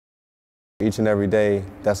Each and every day,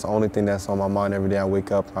 that's the only thing that's on my mind every day I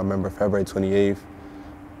wake up. I remember February 28th,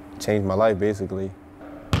 changed my life basically.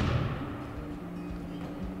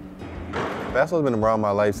 Basketball's been around my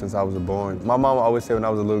life since I was born. My mom always said when I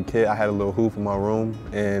was a little kid, I had a little hoop in my room,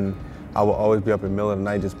 and I would always be up in the middle of the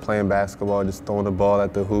night just playing basketball, just throwing the ball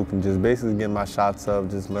at the hoop and just basically getting my shots up,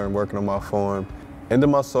 just working on my form. End of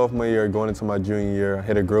my sophomore year, going into my junior year, I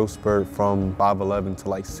hit a growth spurt from 5'11" to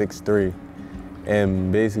like 6'3".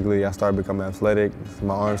 And basically I started becoming athletic,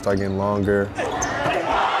 my arms started getting longer.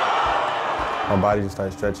 My body just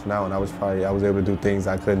started stretching out, and I was able to do things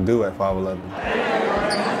I couldn't do at 5'11".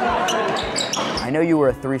 I know you were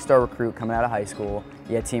a 3-star recruit coming out of high school.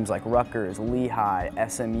 You had teams like Rutgers, Lehigh,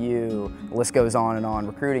 SMU, the list goes on and on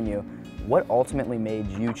recruiting you. What ultimately made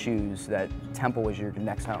you choose that Temple was your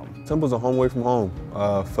next home? Temple's a home away from home.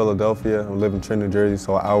 Philadelphia, I live in Trenton, New Jersey,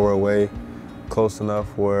 so an hour away, close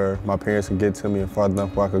enough where my parents could get to me and far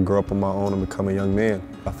enough where I could grow up on my own and become a young man.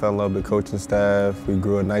 I fell in love with the coaching staff. We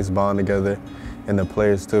grew a nice bond together, and the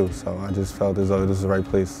players too, so I just felt as though this is the right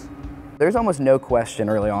place. There's almost no question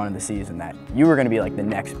early on in the season that you were going to be like the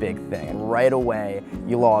next big thing. And right away,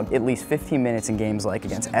 you logged at least 15 minutes in games like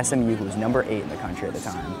against SMU, who was number 8 in the country at the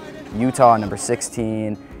time, Utah, number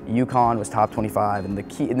 16, UConn was top 25, and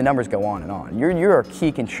the numbers go on and on. You're a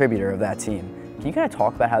key contributor of that team. Can you kind of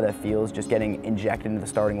talk about how that feels, just getting injected into the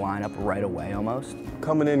starting lineup right away almost?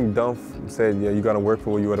 Coming in, Dunph said, yeah, you got to work for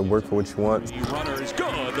what you got to work for what you want. The runner is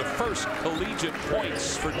good. The first collegiate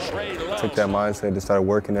points for Trey Lowe. Took that mindset to start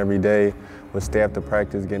working every day, would stay after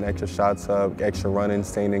practice, getting extra shots up, extra running,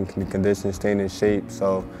 staying in condition, staying in shape.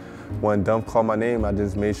 So when Dunph called my name, I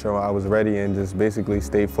just made sure I was ready and just basically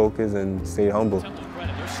stayed focused and stayed humble.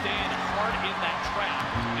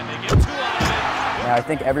 Now, I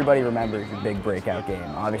think everybody remembers your big breakout game.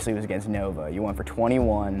 Obviously, it was against Nova. You went for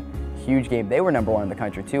 21, huge game. They were number 1 in the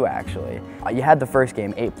country too, actually. You had the first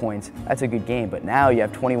game, 8 points. That's a good game, but now you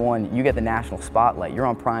have 21. You get the national spotlight. You're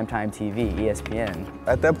on primetime TV, ESPN.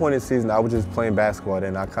 At that point in the season, I was just playing basketball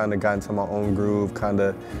then. I kind of got into my own groove.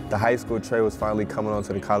 The high school Trey was finally coming on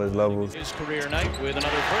to the college levels. His career night with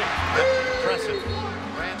another break. Impressive.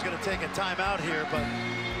 Rand's going to take a timeout here, but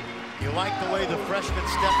you like the way the freshman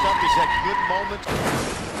stepped up. He's had good moments.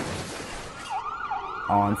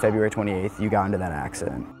 On February 28th, you got into that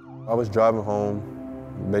accident. I was driving home.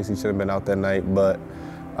 Basically should have been out that night, but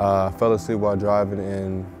I fell asleep while driving,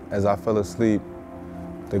 and as I fell asleep,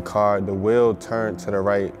 the wheel turned to the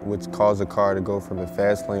right, which caused the car to go from the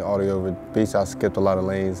fast lane all the way over. Basically, I skipped a lot of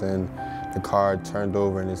lanes, and the car turned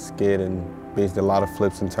over and it skid, and basically a lot of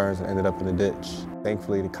flips and turns and ended up in the ditch.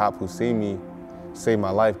 Thankfully, the cop who seen me saved my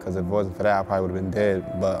life, because if it wasn't for that, I probably would have been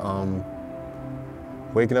dead. But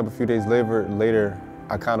waking up a few days later,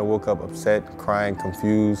 I kind of woke up upset, crying,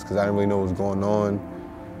 confused, because I didn't really know what was going on.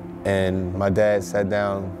 And my dad sat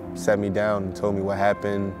me down and told me what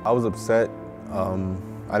happened. I was upset. I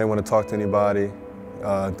didn't want to talk to anybody.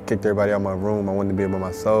 Kicked everybody out of my room. I wanted to be by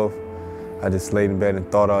myself. I just laid in bed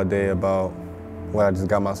and thought all day about what I just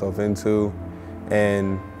got myself into.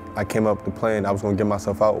 And I came up with the plan. I was going to get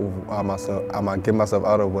myself out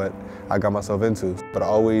of what I got myself into. But I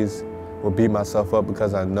always would beat myself up,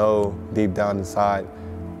 because I know deep down inside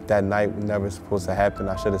that night was never supposed to happen.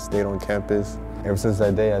 I should have stayed on campus. Ever since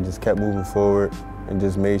that day, I just kept moving forward and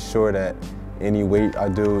just made sure that any weight I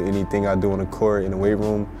do, anything I do on the court, in the weight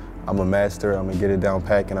room, I'm a master, I'm going to get it down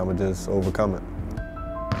pat, and I'm going to just overcome it.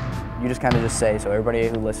 You just kind of just say, so everybody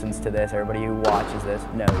who listens to this, everybody who watches this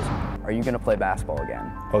knows, are you going to play basketball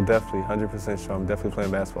again? Oh, definitely, 100% sure. I'm definitely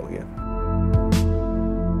playing basketball again.